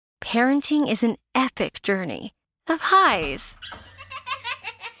parenting is an epic journey of highs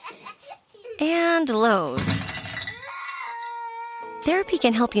and lows. Therapy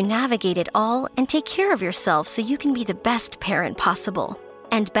can help you navigate it all and take care of yourself so you can be the best parent possible.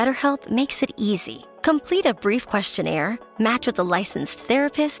 And BetterHelp makes it easy. Complete a brief questionnaire, match with a licensed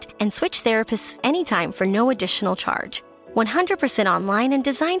therapist, and switch therapists anytime for no additional charge. 100% online and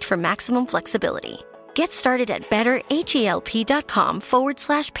designed for maximum flexibility. Get started at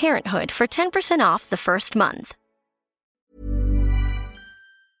betterhelp.com/parenthood for 10% off the first month.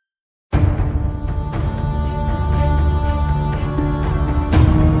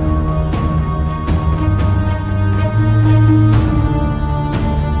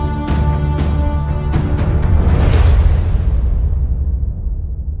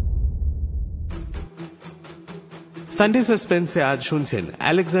 Sunday সাসপেন্সে আজ শুনছেন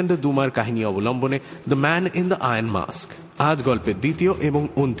Alexander দুমার কাহিনী অবলম্বনে the man in the iron mask. আজ গল্পের দ্বিতীয় এবং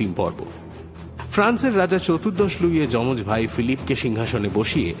অন্তিম পর্ব। ফ্রান্সের রাজা চতুর্দশ লুইয়ের যমজ ভাই ফিলিপকে সিংহাসনে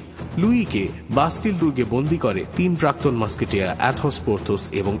বসিয়ে লুইকে বাস্তিল দুর্গে বন্দী করে 3 প্রাক্তন মাস্কেটিয়ার অ্যাথোস, পোর্থোস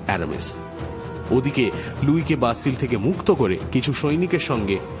এবং অ্যারামিস। ওদিকে লুইকে বাস্তিল থেকে মুক্ত করে কিছু সৈনিকের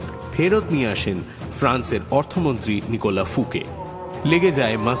সঙ্গে ফেরত নিয়ে আসেন ফ্রান্সের অর্থমন্ত্রী নিকোলা ফুকে। লেগে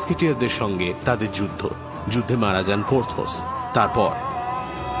যায় মাস্কেটিয়ারদের সঙ্গে তাদের যুদ্ধে মারা যান পোর্থোস। তারপর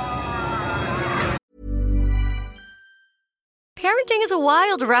Parenting is a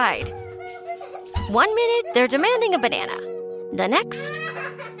wild ride. 1 minute, they're demanding a banana. The next,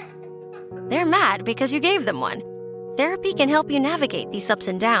 they're mad because you gave them one. Therapy can help you navigate these ups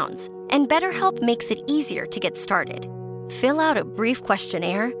and downs, and BetterHelp makes it easier to get started. Fill out a brief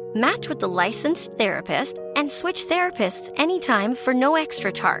questionnaire, match with the licensed therapist, and switch therapists anytime for no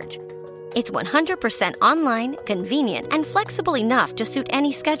extra charge. It's 100% online, convenient, and flexible enough to suit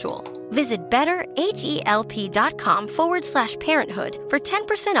any schedule. Visit betterhelp.com/parenthood for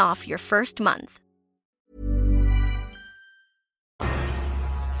 10% off your first month.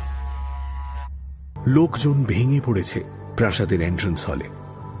 লোকজন ভেঙে পড়েছে প্রাসাদের entrance হলে।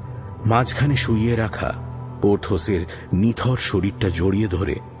 মাঝখানে শুইয়ে রাখা পোর্থোসের নিথর শরীরটা জড়িয়ে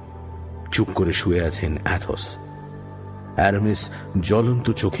ধরে চুপ করে শুয়ে আছেন অ্যাথোস। অ্যারামিস জ্বলন্ত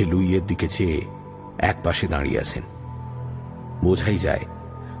চোখে লুইয়ের দিকে চেয়ে এক পাশে দাঁড়িয়ে আছেন। বোঝাই যায়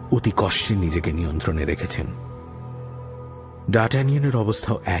অতি কষ্টে নিজেকে নিয়ন্ত্রণে রেখেছেন। ডার্টানিয়ানের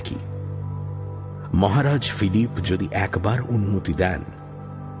অবস্থাও একই। মহারাজ ফিলিপ যদি একবার অনুমতি দেন,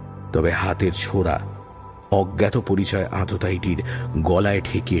 তবে হাতের ছোড়া অজ্ঞাত পরিচয় আততায়ীটির গলায়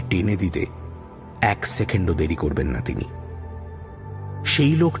ঠেকিয়ে টেনে দিতে 1 সেকেন্ডও দেরি করবেন না তিনি।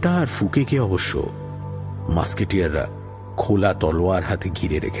 সেই লোকটা আর ফুকেকে অবশ্য মাস্কেটিয়াররা খোলা তলোয়ার হাতে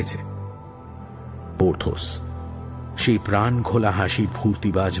ঘিরে রেখেছে। পোর্থোস সেই প্রাণ খোলা হাসি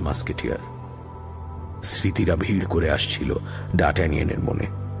ফুর্তিবাজ মাস্কেটিয়ার। স্মৃতিরা ভিড় করে আসছিল ডার্টানিয়ানের মনে।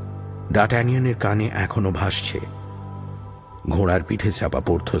 ডার্টানিয়ানের কানে এখনো ভাসছে ঘোড়ার পিঠে চাপা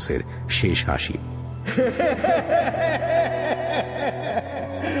পোর্থোসের শেষ হাসি।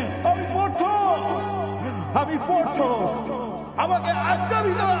 আমি পোর্থোস, আমাকে আজ্ঞা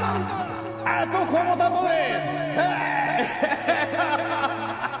দিতে এত ক্ষমতা তোদের।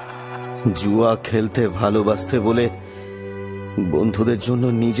 জুয়া খেলতে ভালোবাসতে বলে বন্ধুদের জন্য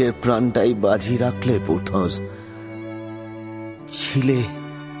নিজের প্রাণটাই বাজি রাখলে পোর্থোস, ছিলে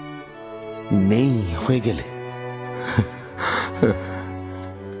নেই হয়ে গেলে।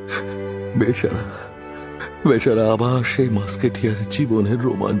 বেচারা আবার সেই মাস্কেটিয়ার জীবনের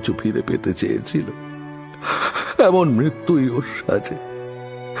রোমাঞ্চ ফিরে পেতে চেয়েছিল। এমন মৃত্যুই ওর সাজে।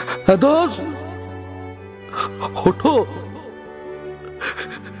 ওঠো,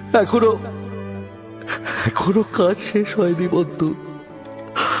 এখনো কাজ শেষ হয়নি বন্ধু।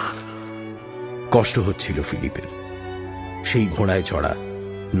 কষ্ট হচ্ছিল ফিলিপের। সেই ঘোড়ায় চড়া,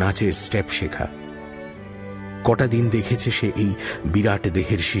 নাচের স্টেপ শেখা। কটা দিন দেখেছে সে এই বিরাট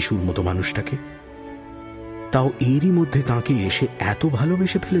দেহের শিশুর মতো মানুষটাকে। তাও এরই মধ্যে তাকে এসে এত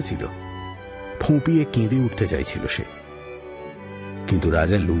ভালোবেসে ফেলেছিল। ফুঁপিয়ে কেঁদে উঠতে চাইছিল সে। কিন্তু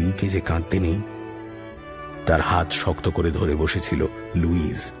রাজা লুইকে যে কাঁদতে নেই, তার হাত শক্ত করে ধরে বসেছিল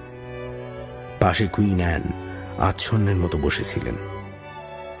লুইজ। পাশে কুইন অ্যান আচ্ছন্নের মতো বসেছিলেন।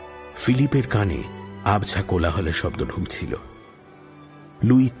 ফিলিপের কানে আবছা কোলাহলের শব্দ ঢুকছিল।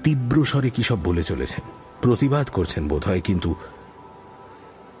 লুই তীব্র স্বরে কি সব বলে চলেছেন, প্রতিবাদ করছেন বোধহয়, কিন্তু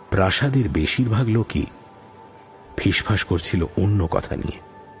প্রাসাদের বেশিরভাগ লোকই ফিসফাস করছিল অন্য কথা নিয়ে।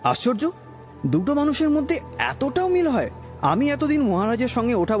 আশ্চর্য, দুটো মানুষের মধ্যে এতটাও মিল হয়। আমি এতদিন মহারাজের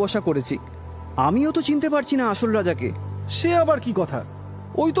সঙ্গে ওঠা বসা করেছি, আমিও তো চিনতে পারছি না আসল রাজাকে। সে আবার কি কথা,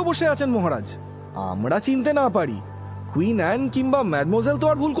 ওই তো বসে আছেন মহারাজ। আমরা চিনতে না পারি, কুইন অ্যান কিংবা ম্যাডমোজেল তো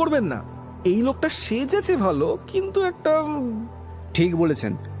আর ভুল করবেন না। এই লোকটা সেজেছে ভালো, কিন্তু একটা... ঠিক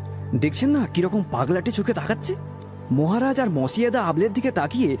বলেছেন, দেখছেন না কিরকম পাগলাটে চোখে তাকাচ্ছে? মহারাজ আর মসিয়েদা আবলের দিকে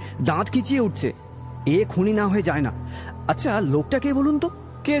তাকিয়ে দাঁত খিচিয়ে উঠছে। এ খুনি না হয়ে যায় না। আচ্ছা, লোকটা কে বলুন তো?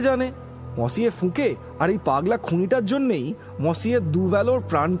 কে জানে, মসিয়ে ফুঁকে আর এই পাগলা খুনিটার জন্যেই মসিয়ে দুবেলোর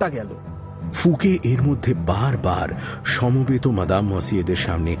প্রাণটা গেল। ফুকে এর মধ্যে বারবার সমবেত মাদাম মসিয়েদের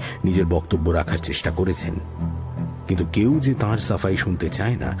সামনে নিজের বক্তব্য রাখার চেষ্টা করেছেন, কিন্তু কেউ যে তাঁর সাফাই শুনতে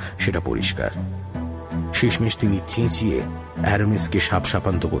চায় না সেটা পরিষ্কার। শেষমেশ তিনি চেঁচিয়ে অ্যারামিসকে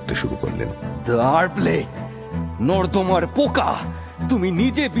সাপসাপান্ত করতে শুরু করলেন। নর্দমার পোকা, তুমি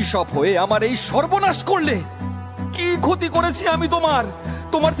নিজে বিশপ হয়ে আমার এই সর্বনাশ করলে। কি ক্ষতি করেছি আমি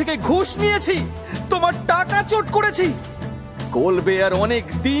তোমার থেকে ঘুষ নিয়েছি, তোমার টাকা চোট করেছি। কলবে আর অনেক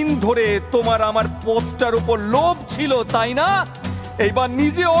দিন ধরে তোমার আমার পথটার উপর লোভ ছিল, তাই না? এইবার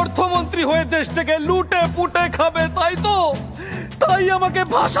নিজে অর্থমন্ত্রী হয়ে দেশ থেকে লুটে পুটে খাবে, তাই তো? তাই আমাকে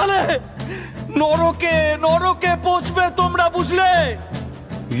ভাসালে। নরকে নরকে পৌঁছবে তোমরা, বুঝলে?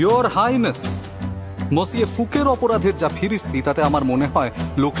 ইয়োর হাইনেস, মসিয়ে ফুকের অপরাধের যা ফিরিস্তি, তাতে আমার মনে হয়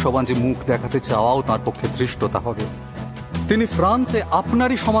লোকসভায় মুখ দেখাতে চাওয়াও তার পক্ষে ধৃষ্টতা হবে। তিনি ফ্রান্সে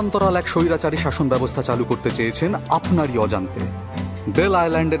আপনারই সমান্তরাল এক স্বৈরাচারী শাসন ব্যবস্থা চালু করতে চেয়েছেন আপনারই অজান্তে। বেল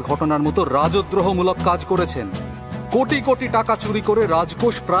আইল্যান্ডের ঘটনার মতো রাজদ্রোহমূলক কাজ করেছেন। কোটি কোটি টাকা চুরি করে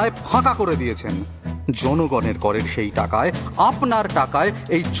রাজকোষ প্রায় ফাঁকা করে দিয়েছেন। জনগণের করের সেই টাকায়, আপনার টাকায়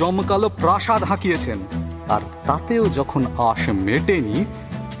এই জমকালো প্রাসাদ হাঁকিয়েছেন। আর তাতেও যখন আশ মেটেনি,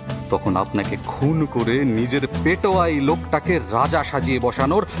 তখন আপনাকে খুন করে নিজের পেটোয়াই লোকটাকে রাজা সাজিয়ে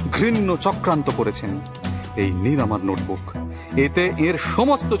বসানোর ঘৃণ্য চক্রান্ত করেছেন। এই নিন আমার নোটবুক, এতে এর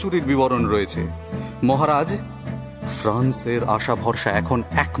সমস্ত চুরির বিবরণ রয়েছে। মহারাজ, ফ্রান্সের আশা ভরসা এখন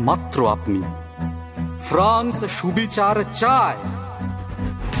একমাত্র আপনি। ফ্রান্স সুবিচার চায়।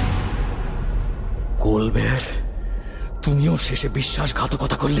 কোলবের, তুমিও শেষে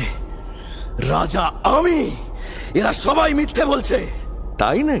বিশ্বাসঘাতকতা করলে। রাজা আমি, এরা সবাই মিথ্যে বলছে।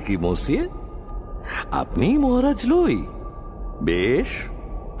 তাই নাকি মসিয়ে? আপনি মহারাজ লুই? বেশ,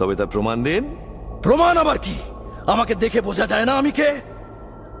 তবে তার প্রমাণ দিন। প্রমাণ আবার কি? আমাকে দেখে বোঝা যায় না আমি কে?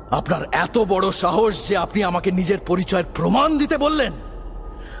 আপনার এত বড় সাহস যে আপনি আমাকে নিজের পরিচয়ের প্রমাণ দিতে বললেন?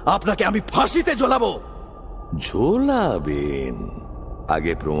 আপনাকে আমি ফাঁসিতে ঝোলাবো। ঝোলাবেন?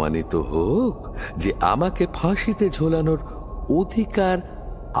 আগে প্রমাণিত হোক যে আমাকে ফাঁসিতে ঝোলানোর অধিকার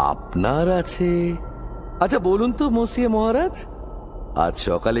আপনার আছে। আচ্ছা বলুন তো মসিয়ে মহারাজ, আজ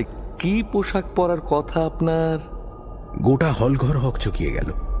সকালে কি পোশাক পরার কথা আপনার? গোটা হলঘর হকচকিয়ে গেল।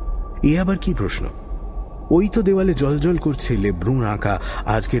 এ আবার কি প্রশ্ন? ওই তো দেওয়ালে জলজল করছে লেব্রুন আঁকা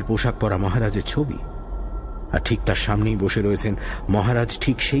আজকের পোশাক পরা মহারাজের ছবি, আর ঠিক তার সামনেই বসে রয়েছেন মহারাজ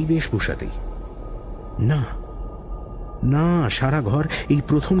ঠিক সেই বেশভূষাতেই। না না, সারা ঘর এই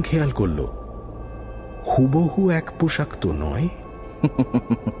প্রথম খেয়াল করল হুবহু এক পোশাক তো নয়।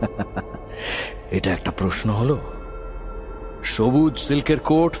 এটা একটা প্রশ্ন হলো? সবুজ সিল্কের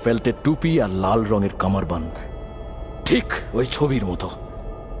কোট, ফেল্টের টুপি আর লাল রঙের কামারবান্ধ, ঠিক ওই ছবির মতো।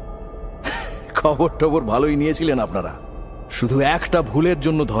 খবর টবর ভালোই নিয়েছিলেন আপনারা, শুধু একটা ভুলের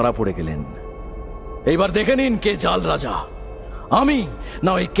জন্য ধরা পড়ে গেলেন। এইবার দেখে নিন কে জাল রাজা, আমি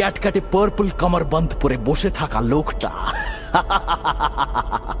না ওই ক্যাটকাটে পার্পল কামারবান্ধ পরে বসে থাকা লোকটা।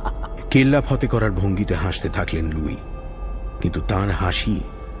 কেল্লা ফতে করার ভঙ্গিতে হাসতে থাকলেন লুই, কিন্তু তাঁর হাসি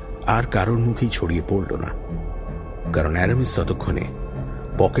আর কারোর মুখেই ছড়িয়ে পড়ল না, কারণ অ্যারামিস ততক্ষণে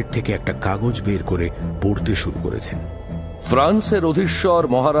পকেট থেকে একটা কাগজ বের করে পড়তে শুরু করেছেন। ফ্রান্সের অধীশ্বর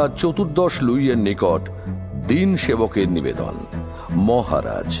মহারাজ চতুর্দশ লুইয়ের নিকট দিন সেবকের নিবেদন।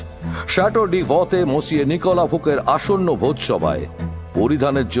 মহারাজ, শ্যাটো ডি ভতে মসিয়ে নিকোলা ফুকের আসন্ন ভোজসভায়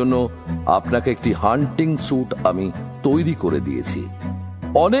পরিধানের জন্য আপনাকে একটি হান্টিং স্যুট আমি তৈরি করে দিয়েছি।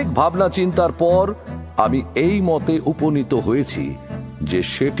 অনেক ভাবনা চিন্তার পর আমি এই মতে উপনীত হয়েছি যে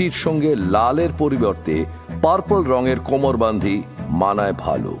সেটির সঙ্গে লালের পরিবর্তে পার্পল রঙের কোমরবান্ধি মানায়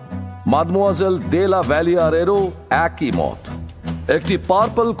ভালো। মাদমোয়াজেল দে লা ভ্যালিয়ারেরও একই মত। একটি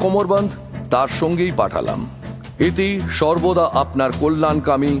পার্পল কোমরবান্ধ তার সঙ্গেই পাঠালাম। ইতি সর্বদা আপনার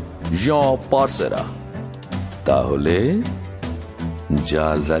কল্যাণকামী জিঁ পার্সেরা। তাহলে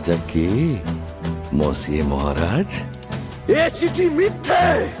জাল রাজা কে মসিয়ে মহারাজ? এ চিঠি মিথ্যে,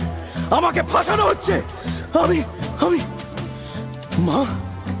 আমাকে ফাঁসানো হচ্ছে। আমি আমি মা,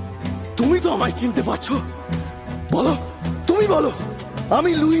 তুমি তো আমায় চিনতে পারছো? বলো, তুমি বলো,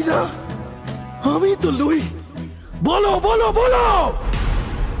 আমি লুই না? আমি তো লুই, বলো বলো বলো।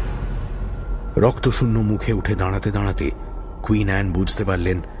 রক্তশূন্য মুখে উঠে দাঁড়াতে দাঁড়াতে কুইন অ্যান বুঝতে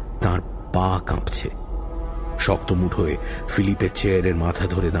পারলেন তাঁর পা কাঁপছে। শক্ত মুঠোয় ফিলিপের চেয়ারের মাথা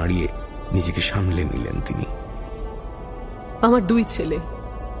ধরে দাঁড়িয়ে নিজেকে সামলে নিলেন তিনি। আমার দুই ছেলে,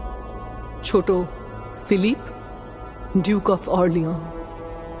 ছোট ফিলিপ ডিউক অফ অর্লিয়ন,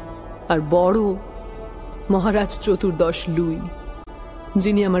 আর বড় মহারাজ চতুর্দশ লুই।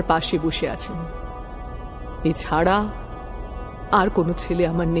 যিনি আমার পাশে বসে আছেন। এছাড়া আর কোনো ছেলে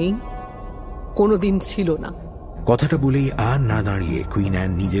আমার নেই, কোনোদিন ছিল না। কথাটা বলেই আর না দাঁড়িয়ে কুইন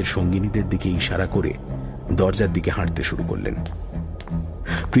অ্যান নিজের সঙ্গিনীদের দিকে ইশারা করে দরজার দিকে হাঁটতে শুরু করলেন।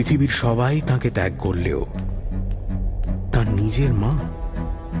 পৃথিবীর সবাই তাকে ত্যাগ করলেও তার নিজের মা।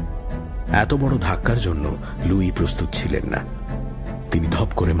 এত বড় ধাক্কার জন্য লুই প্রস্তুত ছিলেন না। তিনি ধপ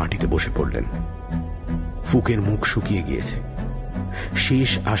করে মাটিতে বসে পড়লেন। ফুকের মুখ শুকিয়ে গিয়েছে,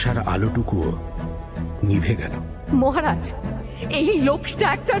 শেষ আশার আলোটুকুও নিভে গেল। মহারাজ, এই লোকটা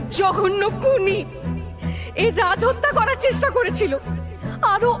একটা জঘন্য খুনি। এই রাজহত্যা করার চেষ্টা করেছিল।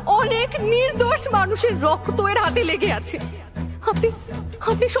 আরো অনেক নির্দোষ মানুষের রক্ত এর হাতে লেগে আছে।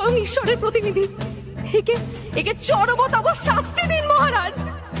 আপনি স্বয়ং ঈশ্বরের প্রতিনিধি। একে চরমতম শাস্তি দিন মহারাজ।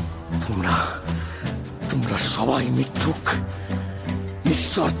 তোমরা সবাই মিথ্যুক।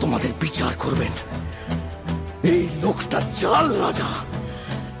 ঈশ্বর তোমাদের বিচার করবেন। এই লোকটা জাল রাজা।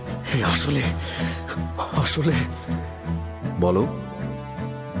 আসলে বলো,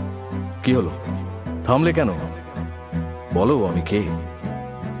 কি হলো? থামলে কেন? বলো আমি কে।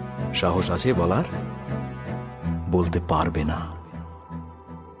 সাহস আছে বলার? বলতে পারবে না,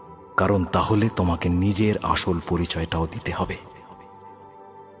 কারণ তাহলে তোমাকে নিজের আসল পরিচয়টাও দিতে হবে।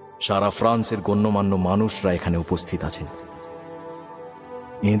 সারা ফ্রান্সের গণ্যমান্য মানুষরা এখানে উপস্থিত আছেন।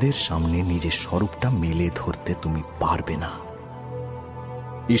 এদের সামনে নিজের স্বরূপটা মেলে ধরতে তুমি পারবে না।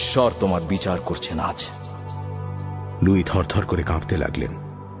 ঈশ্বর তোমার বিচার করছেন আজ। লুই থরথর করে কাঁপতে লাগলেন।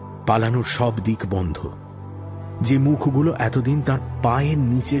 পালানোর সব দিক বন্ধ। যে মুখগুলো এতদিন তার পায়ের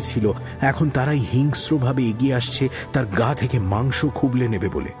নিচে ছিল, এখন তারাই হিংস্রভাবে এগিয়ে আসছে তার গা থেকে মাংস খুবলে নেবে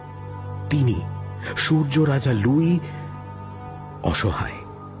বলে। তিনি, সূর্য রাজা লুই, অসহায়।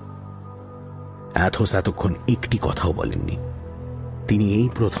 অ্যাথোস এতক্ষণ একটি কথাও বলেননি। তিনি এই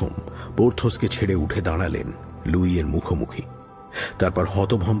প্রথম পোর্থোসকে ছেড়ে উঠে দাঁড়ালেন লুইয়ের মুখোমুখি। তারপর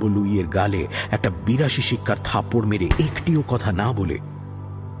হতভম্ব লুইয়ের গালে একটা 82 শিক্ষার থাপ্পড় মেরে একটিও কথা না বলে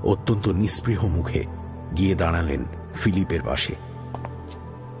অত্যন্ত নিস্পৃহ মুখে গিয়ে দাঁড়ালেন ফিলিপের পাশে।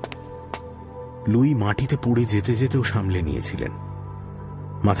 লুই মাটিতে পড়ে যেতে যেতেও সামলে নিয়েছিলেন।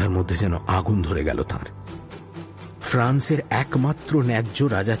 মাথার মধ্যে যেন আগুন ধরে গেল তাঁর। ফ্রান্সের একমাত্র ন্যায্য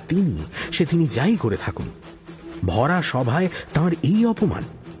রাজা তিনি যাই করে থাকুন, ভরা সভায় তাঁর এই অপমান।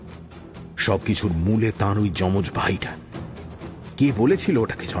 সবকিছুর মূলে তাঁর ওই যমজ ভাইটা। কে বলেছিল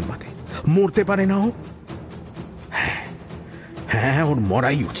ওটাকে জন্মাতে? মরতে পারে না ও? হ্যাঁ, ওর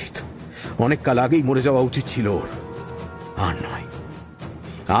মরাই উচিত। অনেক কাল আগেই মরে যাওয়া উচিত ছিল ওর। আর নয়,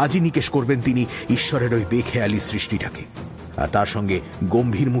 আজই নিকেশ করবেন তিনি ঈশ্বরের ওই বেখেয়ালি সৃষ্টিটাকে। আর তার সঙ্গে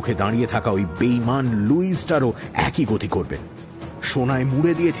গম্ভীর মুখে দাঁড়িয়ে থাকা ওই বেঈমান লুইসটারও একই গতি করবেন। সোনায়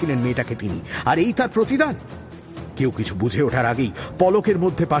মুড়ে দিয়েছিলেন মেয়েটাকে তিনি, আর এই তার প্রতিদান। কেউ কিছু বুঝে ওঠার আগেই পলকের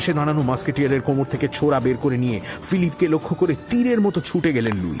মধ্যে পাশে দাঁড়ানো মাস্কেটিয়ারের কোমর থেকে ছোরা বের করে নিয়ে ফিলিপকে লক্ষ্য করে তীরের মতো ছুটে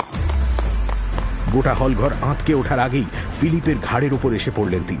গেলেন লুই। গোটা হলঘর আঁতকে ওঠার আগেই ফিলিপের ঘাড়ের উপর এসে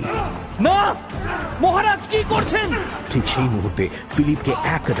পড়লেন তিনি। না মহারাজ, কি করছেন? ঠিক সেই মুহূর্তে ফিলিপকে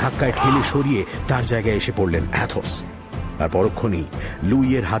এক ধাক্কায় ঠেলে সরিয়ে তার জায়গায় এসে পড়লেন অ্যাথোস। আর পরক্ষণেই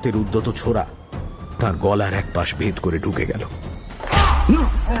লুইয়ের হাতের উদ্যত ছোরা তার গলার এক পাশ ভেদ করে ঢুকে গেল।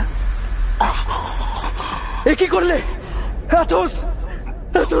 এ কি করলে? অ্যাথোস,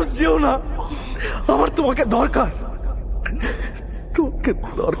 যেও না। আমার তোমাকে দরকার।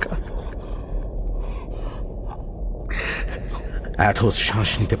 অ্যাথোস শ্বাস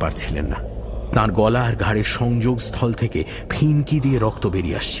নিতে পারছিলেন না। তাঁর গলা আর ঘাড়ের সংযোগ স্থল থেকে ফিনকি দিয়ে রক্ত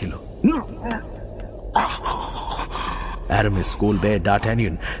বেরিয়ে আসছিল। অ্যারামিস, কোলবেয়ার,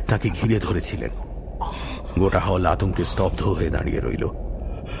 ডার্টানিয়ান তাকে ঘিরে ধরেছিলেন। গোটা হল আতঙ্কে স্তব্ধ হয়ে দাঁড়িয়ে রইল।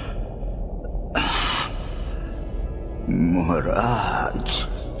 মহারাজ,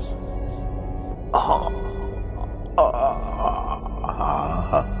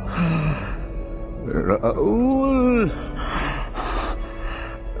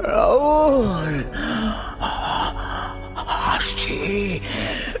 রাউল, আসছি।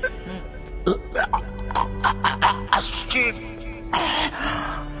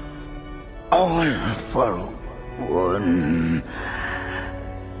 All for one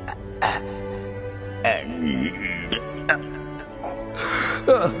and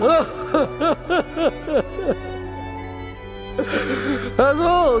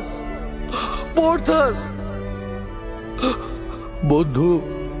Porthos, বন্ধু,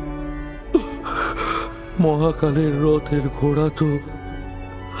 মহাকালের রথের ঘোড়া তো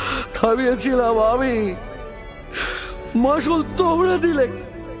থামিয়েছিলাম আমি, মাসুল তোমরা দিলে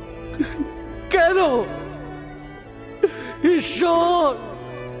কেন? ঈশ্বর,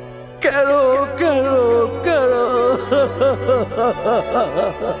 কেন কেন কেন?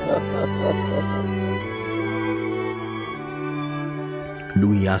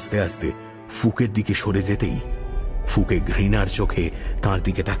 লুই আস্তে আস্তে ফুকের দিকে সরে যেতেই ফুকে ঘৃণার চোখে তাঁর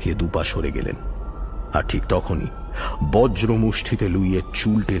দিকে তাকিয়ে দুপা সরে গেলেন। আর ঠিক তখনই বজ্র মুষ্টিতে লুইয়ের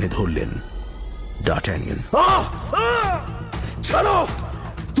চুল টেনে ধরলেন ডার্টানিয়ান। ছাড়ো!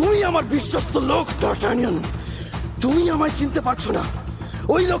 তুমি আমার বিশ্বস্ত লোক ডার্টানিয়ান। তুমি আমায় চিনতে পারছো না।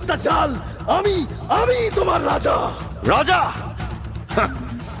 ওই লোকটা জাল। আমি তোমার রাজা। রাজা?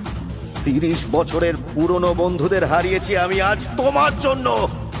 30 বছরের পুরনো বন্ধুদের হারিয়েছি আমি আজ তোমার জন্য।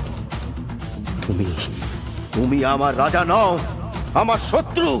 তুমি আমার রাজা নও, আমার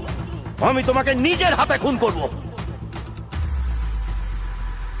শত্রু। আমি তোমাকে নিজের হাতে খুন করব।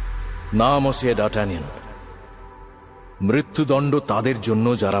 না মসিয়ে ডার্টানিয়ান, মৃত্যুদণ্ড তাদের জন্য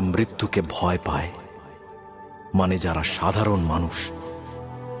যারা মৃত্যুকে ভয় পায়, মানে যারা সাধারণ মানুষ।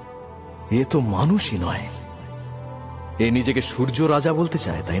 এ তো মানুষই নয়, এ নিজেকে সূর্য রাজা বলতে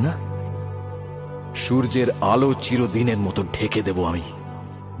চায়, তাই না? সূর্যের আলো চিরদিনের মতো ঢেকে দেব আমি।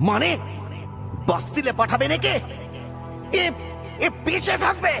 মানে বাস্তিলে পাঠাবে নাকি? এ বেঁচে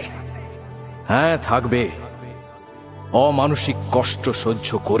থাকবে? হ্যাঁ, থাকবে। অমানসিক কষ্ট সহ্য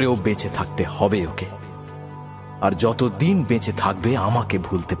করেও বেঁচে থাকতে হবে ওকে। আর যতদিন বেঁচে থাকবে আমাকে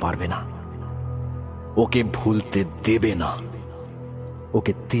ভুলতে পারবে না, ওকে ভুলতে দেবে না।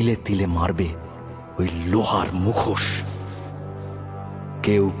 ওকে তিলে তিলে মারবে ওই লোহার মুখোশ।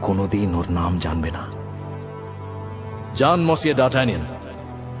 কেউ কোনোদিন ওর নাম জানবে না। যান মসিয়ে ডার্টানিয়ান,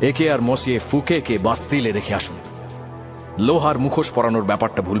 একে আর মসিয়ে ফুকেকে বাস্তিলে রেখে আসুন। লোহার মুখোশ পরানোর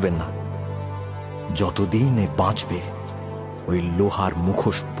ব্যাপারটা ভুলবেন না। যতদিন এ বাঁচবে ওই লোহার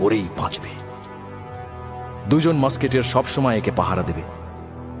মুখোশ পরেই বাঁচবে। 2 জন মাস্কেটিয়ার সবসময় একে পাহারা দেবে।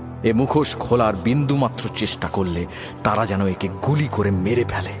 এ মুখোশ খোলার বিন্দুমাত্র চেষ্টা করলে তারা যেন একে গুলি করে মেরে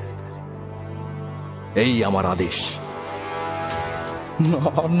ফেলে। এই আমার আদেশ। না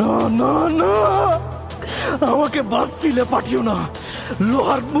না না না, আমাকে বাস্তিলে পাঠিও না।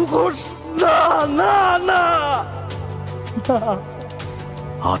 লোহার মুখোশ না না না।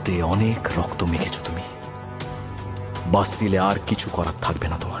 হাতে অনেক রক্ত মেখেছ তুমি। বাস্তিলে আর কিছু করার থাকবে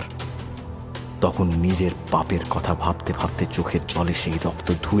না তোমার। তখন নিজের পাপের কথা ভাবতে ভাবতে চোখের জলে সেই রক্ত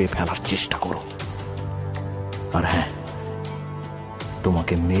ধুয়ে ফেলার চেষ্টা করো। আর হ্যাঁ,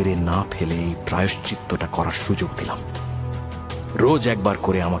 তোমাকে মেরে না ফেলে এই প্রায়শ্চিত্তটা করার সুযোগ দিলাম। রোজ একবার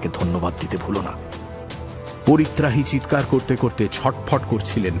করে আমাকে ধন্যবাদ দিতে ভুলো না। পরিত্রাহী চিৎকার করতে করতে ছটফট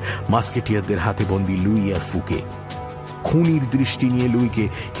করছিলেন মাস্কেটিয়ারদের হাতে বন্দী লুই আর ফুকে। খুনির দৃষ্টি নিয়ে লুইকে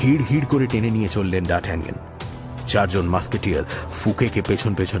হিড় হিড় করে টেনে নিয়ে চললেন ডার্টানিয়ান। 4 জন মাস্কেটিয়ার ফুকেকে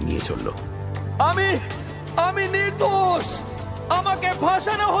পেছন পেছন নিয়ে চলল। আমি নির্দোষ। আমাকে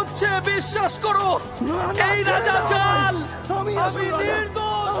ফাঁসানো হচ্ছে, বিশ্বাস করো। এই রাজা জাল। আমি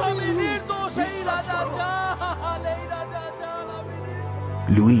নির্দোষ। এই রাজা জাল।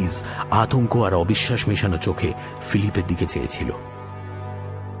 লুইস আতঙ্ক আর অবিশ্বাস মেশানো চোখে ফিলিপের দিকে চেয়েছিল।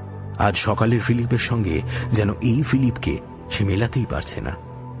 আজ সকালের ফিলিপের সঙ্গে যেন এই ফিলিপকে সে মেলাতেই পারছে না।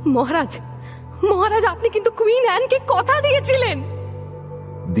 মহারাজ, আপনি কিন্তু কুইন অ্যানকে কথা দিয়েছিলেন।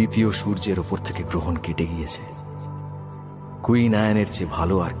 দ্বিতীয় সূর্যের ওপর থেকে গ্রহণ কেটে গিয়েছে। কুইন অ্যানের চেয়ে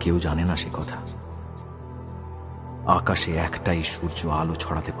ভালো আর কেউ জানে না সে কথা। আকাশে একটাই সূর্য আলো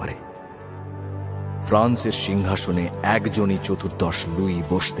ছড়াতে পারে। ফ্রান্সের সিংহাসনে একজনই 14 লুই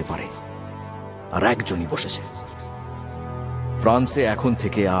বসতে পারে, আর একজনই বসেছে। ফ্রান্সে এখন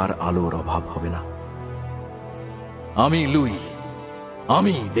থেকে আর আলোর অভাব হবে না। আমি লুই,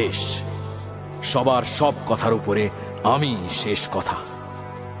 আমি দেশ, সবার সব কথার উপরে আমি শেষ কথা।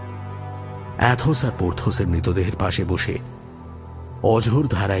 অ্যাথোস আর পোর্থোসের মৃতদেহের পাশে বসে অঝোর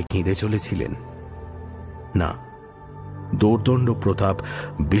ধারায় কেঁদে চলেছিলেন না দৌর্দণ্ড প্রতাপ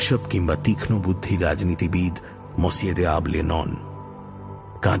বিশপ কিংবা তীক্ষ্ণ বুদ্ধি রাজনীতিবিদ মসিয়ে দে আবলে নন।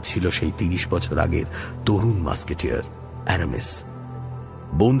 কাঁদছিল সেই 30 বছর আগের তরুণ মাস্কেটিয়ার অ্যারামিস,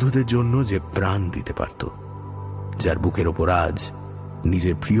 বন্ধুদের জন্য যে প্রাণ দিতে পারত, যার বুকের ওপর আজ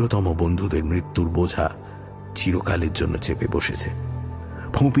নিজের প্রিয়তম বন্ধুদের মৃত্যুর বোঝা চিরকালের জন্য চেপে বসেছে।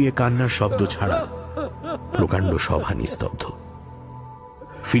 ফুঁপিয়ে কান্নার শব্দ ছাড়া প্রকাণ্ড সভা নিস্তব্ধ।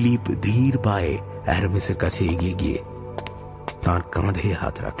 ফিলিপ ধীর পায়ে অ্যারামিসের কাছে এগিয়ে গিয়ে তাঁর কাঁধে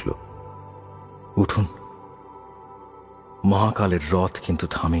হাত রাখল। উঠুন, মহাকালের রথ কিন্তু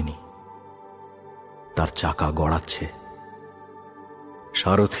থামেনি, তার চাকা গড়াচ্ছে।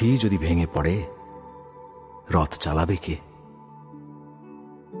 সারথি যদি ভেঙে পড়ে, রথ চালাবে কে?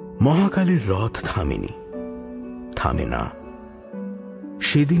 মহাকালের রথ থামেনি, থামে না।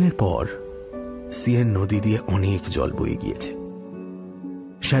 সেদিনের পর সিয়েন নদী দিয়ে অনেক জল বয়ে গিয়েছে।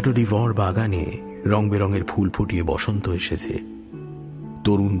 শ্যাটো ডি ভর বাগানে রং বেরঙের ফুল ফুটিয়ে বসন্ত এসেছে।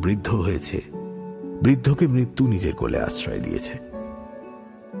 তরুণ বৃদ্ধ হয়েছে, বৃদ্ধকে মৃত্যু নিজের কোলে আশ্রয় দিয়েছে।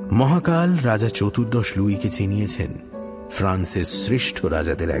 মহাকাল রাজা 14 লুইকে চিনিয়েছেন ফ্রান্সের শ্রেষ্ঠ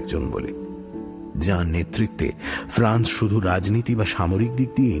রাজাদের একজন বলে, যার নেতৃত্বে ফ্রান্স শুধু রাজনীতি বা সামরিক দিক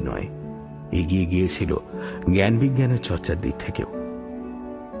দিয়েই নয়, এগিয়ে গিয়েছিল জ্ঞান বিজ্ঞানের চর্চার দিক থেকেও।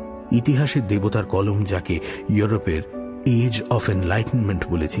 ইতিহাসের দেবতার কলম যাকে ইউরোপের এজ অফ এনলাইটেনমেন্ট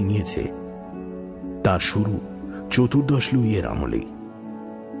বলে চিনিয়েছে, তার শুরু 14 লুইয়ের আমলেই।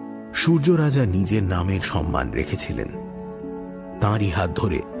 সূর্য রাজা নিজের নামের সম্মান রেখেছিলেন। তাঁরই হাত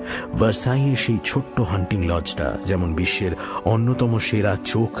ধরে ভার্সাইয়ের সেই ছোট্ট হান্টিং লজটা যেমন বিশ্বের অন্যতম সেরা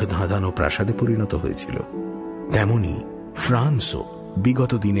চোখ ধাঁধানো প্রাসাদে পরিণত হয়েছিল, তেমনি ফ্রান্সও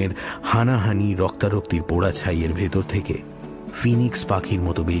বিগত দিনের হানাহানি রক্তারক্তির পোড়া ছাইয়ের ভেতর থেকে ফিনিক্স পাখির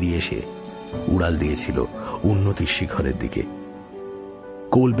মতো বেরিয়ে এসে উড়াল দিয়েছিল উন্নতির শিখরের দিকে।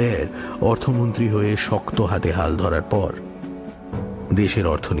 কোলবেয়ার অর্থমন্ত্রী হয়ে শক্ত হাতে হাল ধরার পর দেশের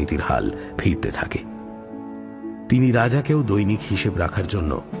অর্থনীতির হাল ফিরতে থাকে। তিনি রাজাকেও দৈনিক হিসেব রাখার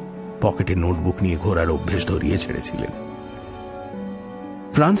জন্য পকেটে নোটবুক নিয়ে ঘোরার অভ্যেস ধরিয়ে ছেড়েছিলেন।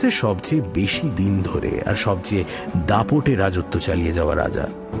 ফ্রান্সের সবচেয়ে বেশি দিন ধরে আর সবচেয়ে দাপটে রাজত্ব চালিয়ে যাওয়া রাজা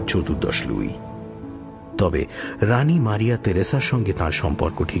 14 লুই। তবে রানী মারিয়া তেরেসার সঙ্গে তাঁর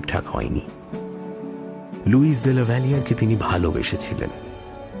সম্পর্ক ঠিকঠাক হয়নি। লুইস দে লা ভ্যালিয়ারকে তিনি ভালোবেসেছিলেন,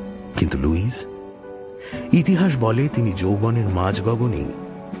 কিন্তু লুইস, ইতিহাস বলে তিনি যৌবনের মাঝ গগনেই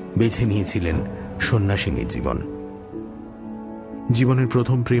বেছে নিয়েছিলেন সন্ন্যাসিনীর জীবন। জীবনের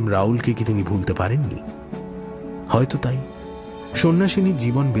প্রথম প্রেম রাউলকে কি তিনি ভুলতে পারেননি? হয়তো তাই সন্ন্যাসিনীর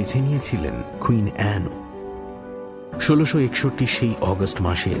জীবন বেছে নিয়েছিলেন কুইন অ্যান 1661 সেই অগস্ট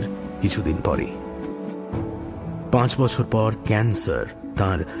মাসের কিছুদিন পরে। 5 বছর পর ক্যান্সার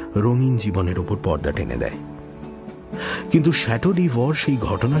তার রঙিন জীবনের উপর পর্দা টেনে দেয়। কিন্তু শ্যাটো ডি ভর সেই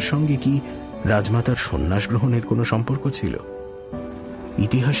ঘটনার সঙ্গে কি রাজমাতার সন্ন্যাস গ্রহণের কোনো সম্পর্ক ছিল?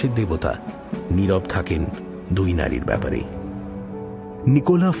 ইতিহাসের দেবতা নীরব থাকেন দুই নারীর ব্যাপারে।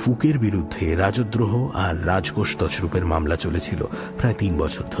 নিকোলা ফুকের বিরুদ্ধে রাজদ্রোহ আর রাজকোষ তছরূপের মামলা চলেছিল প্রায় 3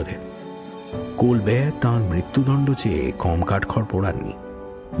 বছর ধরে। কোলবেয়ার তাঁর মৃত্যুদণ্ড চেয়ে কম কাঠখড় পোড়াননি।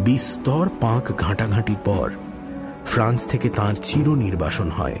 বিস্তর পাক ঘাঁটাঘাঁটির পর ফ্রান্স থেকে তাঁর চির নির্বাসন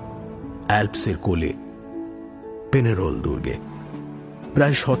হয় অ্যালপসের কোলে পেনেরোল দুর্গে।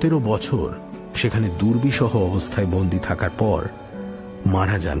 প্রায় 17 বছর সেখানে দুর্বিষহ অবস্থায় বন্দী থাকার পর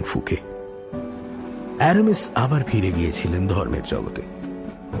মারা যান ফুকে। অ্যারামিস আবার ফিরে গিয়েছিলেন ধর্মের জগতে।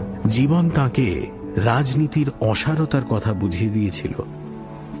 জীবন তাঁকে রাজনীতির অসারতার কথা বুঝিয়ে দিয়েছিল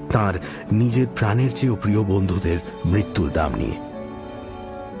তাঁর নিজের প্রাণের চেয়েও প্রিয় বন্ধুদের মৃত্যুর দাম নিয়ে।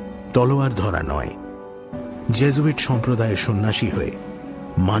 তলোয়ার ধরা নয়, জেজুইট সম্প্রদায়ের সন্ন্যাসী হয়ে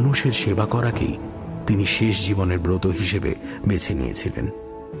মানুষের সেবা করাকেই তিনি শেষ জীবনের ব্রত হিসেবে বেছে নিয়েছিলেন।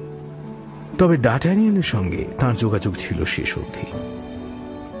 তবে ডাটানিয়ানের সঙ্গে তাঁর যোগাযোগ ছিল শেষ অবধি।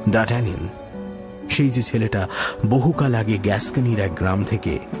 ডাটানিয়ান, সেই যে ছেলেটা বহুকাল আগে গ্যাস্কনির এক গ্রাম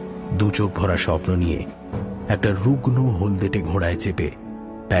থেকে 2 চোখ ভরা স্বপ্ন নিয়ে একটা রুগ্ন হলদেটে ঘোড়ায় চেপে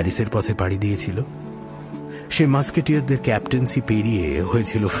প্যারিসের পথে পাড়ি দিয়েছিল, সে মাস্কেটিয়ারদের ক্যাপ্টেন্সি পেরিয়ে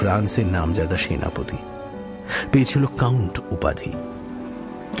হয়েছিল ফ্রান্সের নামজাদা সেনাপতি, পেয়েছিল কাউন্ট উপাধি।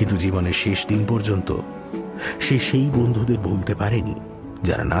 কিন্তু জীবনের শেষ দিন পর্যন্ত সে সেই বন্ধুদের ভুলতে পারেনি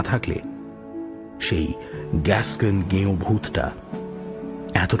যারা না থাকলে সেই গ্যাস্কন গেঁয়ো ভূতটা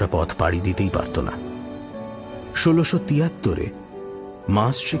এতটা পথ পাড়ি দিতেই পারত না। 1673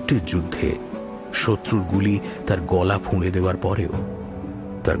 মাস্ট্রিক্টের যুদ্ধে শত্রুর গুলি তার গলা ফুঁড়ে দেওয়ার পরেও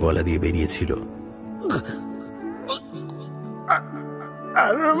তার গলা দিয়ে বেরিয়েছিল,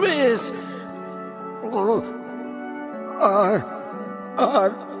 আর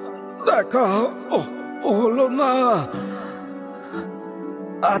দেখা হলো না।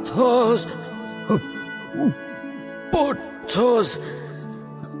 আথোস, পোর্থোস,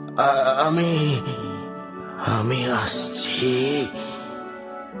 আমি আসছি।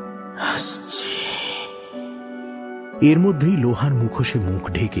 এর মধ্যেই লোহার মুখোশে মুখ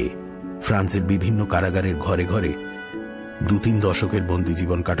ঢেকে ফ্রান্সের বিভিন্ন কারাগারের ঘরে ঘরে 2-3 দশকের বন্দী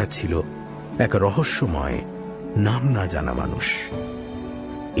জীবন কাটাচ্ছিল এক রহস্যময় নাম না জানা মানুষ।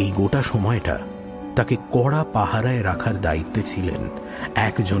 এই গোটা সময়টা তাকে কড়া পাহারায় রাখার দায়িত্বে ছিলেন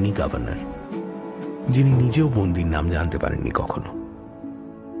একজনই গভর্নর, যিনি নিজেও বন্দীর নাম জানতে পারেননি কখনো।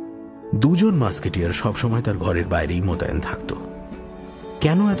 2 জন মাস্কেটিয়ার সবসময় তার ঘরের বাইরেই মোতায়েন থাকত।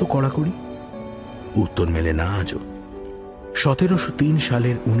 কেন এত কড়াকড়ি? উত্তর মেলে না আজও। 1703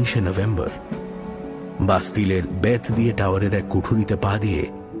 সালের 19 নভেম্বর বাস্তিলের বেত দিয়ে টাওয়ারের এক কুঠুরিতে পা দিয়ে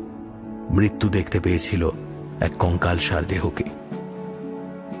মৃত্যু দেখতে পেয়েছিল এক কঙ্কালসার দেহকে।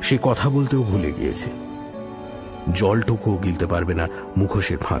 সে কথা বলতেও ভুলে গিয়েছে, জলটুকুও গিলতে পারবে না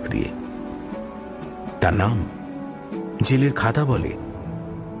মুখোশের ফাঁক দিয়ে। তার নাম জেলের খাতা বলে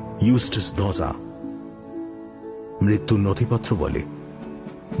ইউস্টাস দোজা, মৃত্যুর নথিপত্র বলে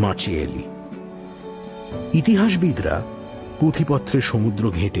মার্চি। ইতিহাসবিদরা পুঁথিপত্রের সমুদ্র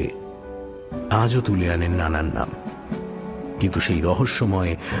ঘেঁটে আজও তুলে আনেন নানান নাম, কিন্তু সেই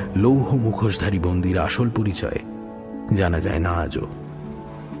রহস্যময় লৌহ মুখোশধারী বন্দির আসল পরিচয় জানা যায় না আজও।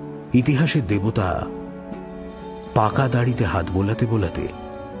 ইতিহাসের দেবতা পাকা দাড়িতে হাত বোলাতে বোলাতে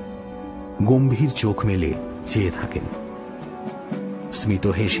গম্ভীর চোখ মেলে চেয়ে থাকেন। স্মিত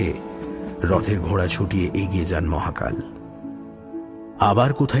হেসে রথের ঘোড়া ছুটিয়ে এগিয়ে যান মহাকাল।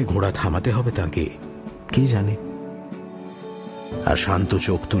 আবার কোথায় ঘোড়া থামাতে হবে তাকে কে জানে। আর শান্ত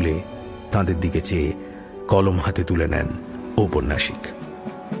চোখ তুলে তাঁদের দিকে চেয়ে কলম হাতে তুলে নেন ঔপন্যাসিক।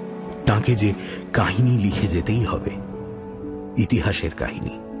 তাকে যে কাহিনী লিখে যেতেই হবে, ইতিহাসের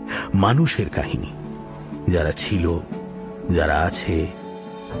কাহিনী, মানুষের কাহিনী, যারা ছিল, যারা আছে,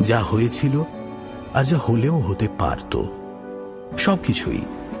 যা হয়েছিল আর যা হলেও হতে পারত, সবকিছুই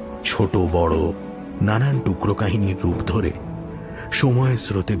ছোট বড় নানান টুকরো কাহিনীর রূপ ধরে সময়ের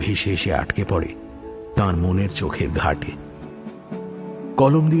স্রোতে ভেসে এসে আটকে পড়ে তাঁর মনের চোখের ঘাটে।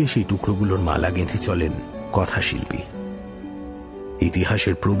 কলম দিয়ে সেই টুকরোগুলোর মালা গেঁথে চলেন কথাশিল্পী।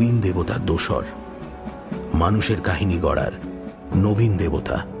 ইতিহাসের প্রবীণ দেবতার দোসর, মানুষের কাহিনী গড়ার নবীন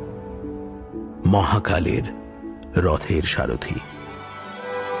দেবতা, মহাকালের রথের সারথি।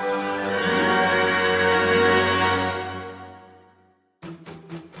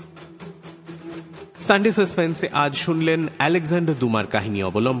 সানডে সাসপেন্সে আজ শুনলেন আলেকজান্ডার দুমার কাহিনী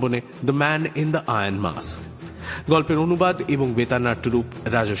অবলম্বনে the man in the iron mask. গল্পের অনুবাদ এবং বেতানাট্যরূপ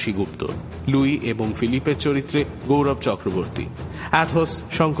রাজস্বী গুপ্ত, লুই এবং ফিলিপের চরিত্রে Gaurav Chakraborty, Athos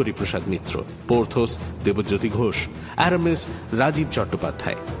Shankari Prasad Mitra, Porthos Debjyoti Ghosh, Aramis Rajib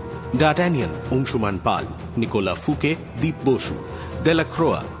Chattopadhyay, ডাটানিয়ান Angshuman Pal, Nicolas Fouquet Dip Basu,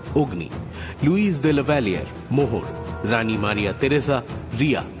 Delacroix Agni, Louise de La Valliere Mohor, রানী মারিয়া তেরেসা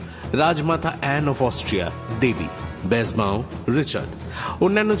রিয়া, রাজমাতা Anne of Austria Debi, Besmaux Richard.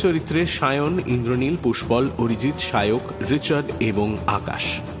 অন্যান্য চরিত্রে সায়ন, ইন্দ্রনীল, পুষ্পল, অরিজিৎ, শায়ক, রিচার্ড এবং আকাশ।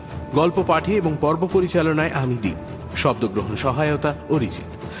 গল্প পাঠে এবং পর্ব পরিচালনায় আমি দীপ। শব্দগ্রহণ সহায়তা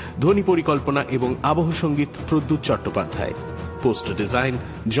অরিজিৎ। ধ্বনি পরিকল্পনা এবং আবহ সঙ্গীত Pradyut Chattopadhyay. Poster design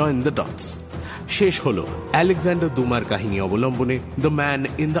join the dots. শেষ হল আলেকজান্ডার দুমার কাহিনী অবলম্বনে the man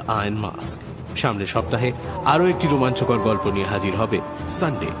in the iron mask. সামনের সপ্তাহে আরও একটি রোমাঞ্চকর গল্প নিয়ে হাজির হবে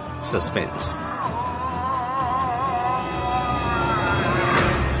সানডে সাসপেন্স।